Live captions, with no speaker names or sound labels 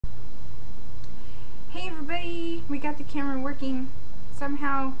Hey everybody, we got the camera working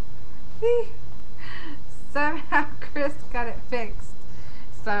somehow. Somehow Chris got it fixed.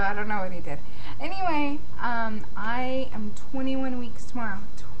 So I don't know what he did. Anyway, I am 21 weeks tomorrow.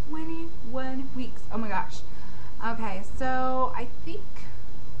 21 weeks. Oh my gosh. Okay, so I think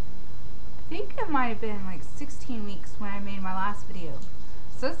it might have been like 16 weeks when I made my last video.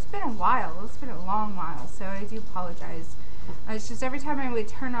 So it's been a while. It's been a long while. So I do apologize. It's just every time I would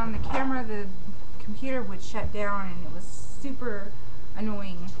turn on the camera, the computer would shut down, and it was super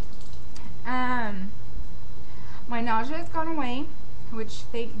annoying. My nausea has gone away, which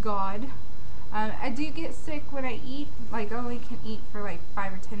thank God. I do get sick when I eat. Like, I only can eat for like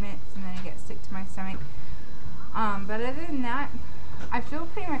 5 or 10 minutes, and then I get sick to my stomach. But other than that, I feel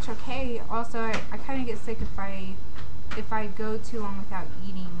pretty much okay. Also, I kind of get sick if I go too long without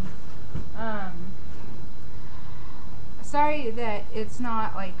eating. Sorry that it's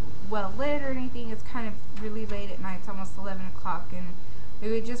not like well lit or anything. It's kind of really late at night. It's almost 11 o'clock, and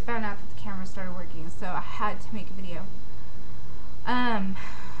we just found out that the camera started working, so I had to make a video.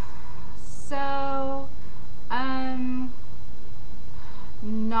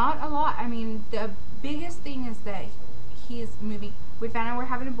 Not a lot. I mean, the biggest thing is that he is moving. We found out we're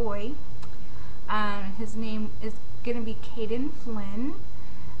having a boy. His name is going to be Kayden Flynn.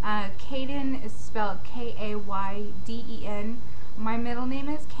 Kayden is spelled Kayden. My middle name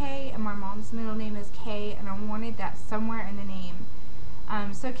is Kay, and my mom's middle name is Kay, and I wanted that somewhere in the name.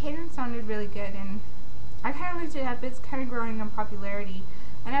 So Kayden sounded really good, and I kind of looked it up. It's kind of growing in popularity,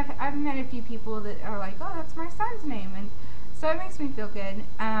 and I've met a few people that are like, oh, that's my son's name, and so it makes me feel good.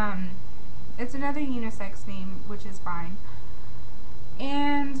 It's another unisex name, which is fine.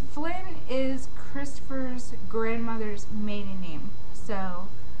 And Flynn is Christopher's grandmother's maiden name. So,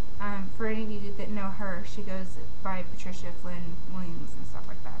 for any of you that know her, she goes by Patricia Flynn Williams and stuff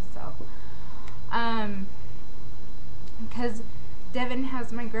like that. So, because Devin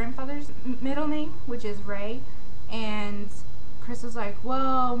has my grandfather's middle name, which is Ray, and Chris was like,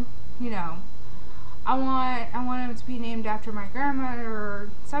 well, you know, I want him to be named after my grandmother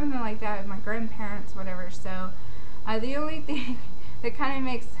or something like that, my grandparents, whatever. So, the only thing that kind of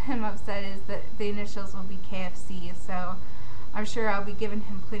makes him upset is that the initials will be KFC. So, I'm sure I'll be giving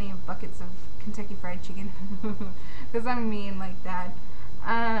him plenty of buckets of Kentucky Fried Chicken because I'm mean like that.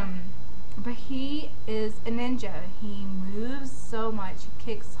 But he is a ninja. He moves so much. He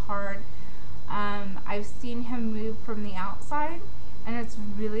kicks hard. I've seen him move from the outside, and it's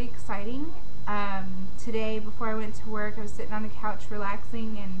really exciting. Today, before I went to work, I was sitting on the couch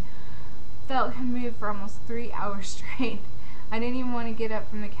relaxing and felt him move for almost 3 hours straight. I didn't even want to get up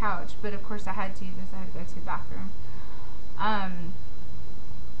from the couch, but of course I had to because I had to go to the bathroom.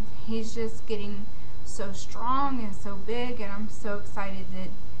 He's just getting so strong and so big, and I'm so excited that,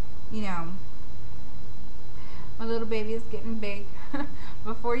 you know, my little baby is getting big.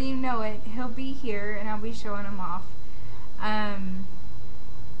 Before you know it, he'll be here, and I'll be showing him off.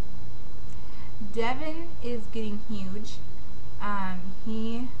 Devin is getting huge.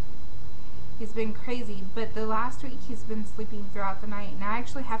 He's been crazy, but the last week he's been sleeping throughout the night, and I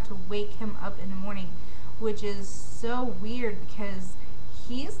actually have to wake him up in the morning, which is so weird because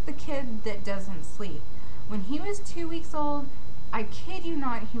he's the kid that doesn't sleep. When he was 2 weeks old, I kid you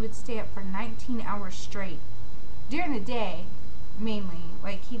not, he would stay up for 19 hours straight. During the day, mainly.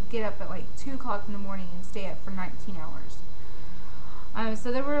 Like, he'd get up at like 2 o'clock in the morning and stay up for 19 hours.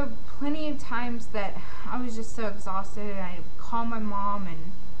 So there were plenty of times that I was just so exhausted, and I'd call my mom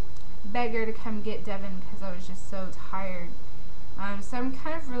and beg her to come get Devin because I was just so tired. So I'm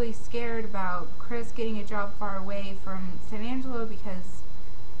kind of really scared about Chris getting a job far away from San Angelo because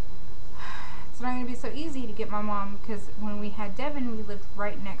it's not going to be so easy to get my mom, because when we had Devin, we lived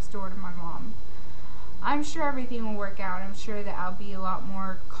right next door to my mom. I'm sure everything will work out. I'm sure that I'll be a lot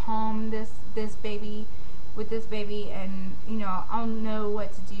more calm with this baby, and, you know, I'll know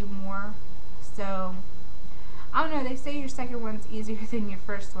what to do more. So, I don't know, they say your second one's easier than your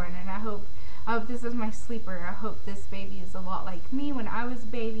first one, and I hope this is my sleeper. I hope this baby is a lot like me when I was a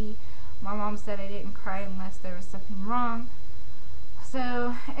baby. My mom said I didn't cry unless there was something wrong.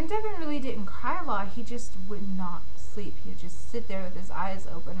 So, and Devin really didn't cry a lot. He just would not sleep. He would just sit there with his eyes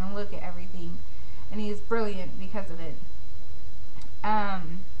open and look at everything, and he's brilliant because of it.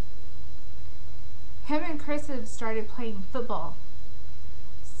 Him and Chris have started playing football,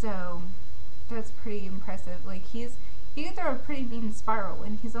 so that's pretty impressive. Like, he can throw a pretty mean spiral,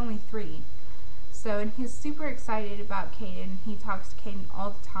 and he's only 3. So, and he's super excited about Kayden. He talks to Kayden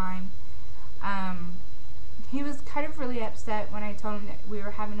all the time. He was kind of really upset when I told him that we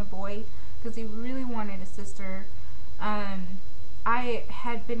were having a boy, because he really wanted a sister. I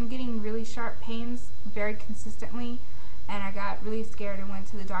had been getting really sharp pains very consistently, and I got really scared and went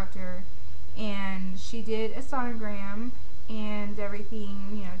to the doctor, and she did a sonogram and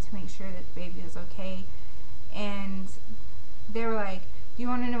everything, to make sure that the baby was okay. And they were like, "Do you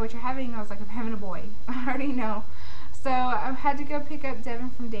want to know what you're having?" I was like, "I'm having a boy." I already know. So I had to go pick up Devin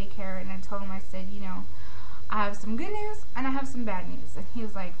from daycare, and I told him, I said, I have some good news and I have some bad news. And he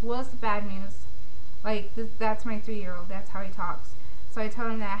was like, "What's the bad news?" Like, that's my 3-year-old. That's how he talks. So I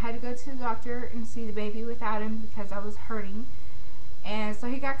told him that I had to go to the doctor and see the baby without him because I was hurting. And so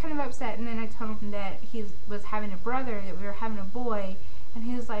he got kind of upset, and then I told him that he was having a brother, that we were having a boy. And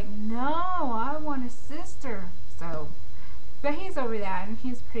he was like, "No, I want a sister." So, but he's over that, and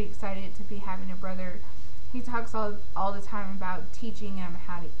he's pretty excited to be having a brother. He talks all the time about teaching him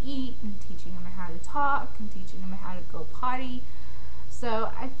how to eat, and teaching him how to talk, and teaching him how to go potty.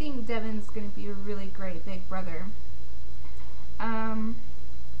 So I think Devin's going to be a really great big brother.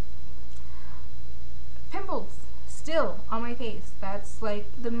 Pimples still on my face. That's like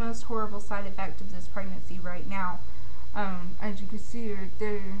the most horrible side effect of this pregnancy right now. As you can see right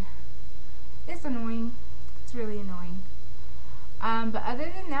there, it's annoying. It's really annoying. But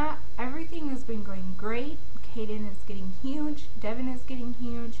other than that, everything has been going great. Caden is getting huge. Devin is getting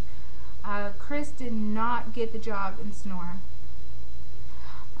huge. Chris did not get the job in Sonora.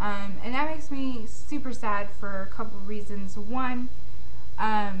 And that makes me super sad for a couple of reasons. One,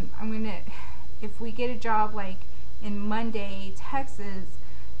 if we get a job like in Monday, Texas,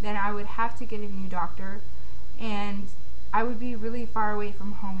 then I would have to get a new doctor, and I would be really far away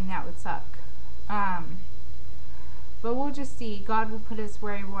from home, and that would suck. But we'll just see. God will put us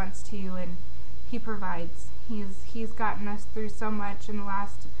where He wants to, and He provides. He's gotten us through so much in the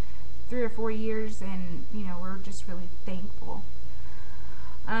last 3 or 4 years, and we're just really thankful.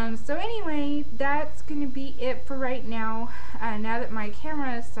 So anyway, that's going to be it for right now. Now that my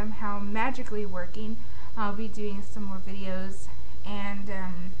camera is somehow magically working, I'll be doing some more videos, and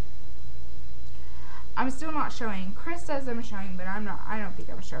I'm still not showing. Chris says I'm showing, but I'm not. I don't think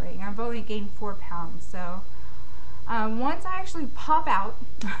I'm showing. I've only gained 4 pounds, so once I actually pop out,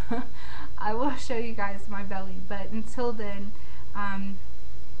 I will show you guys my belly, but until then,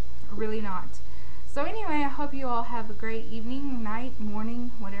 really not. So anyway, I hope you all have a great evening, night,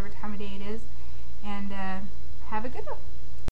 morning, whatever time of day it is, and have a good one.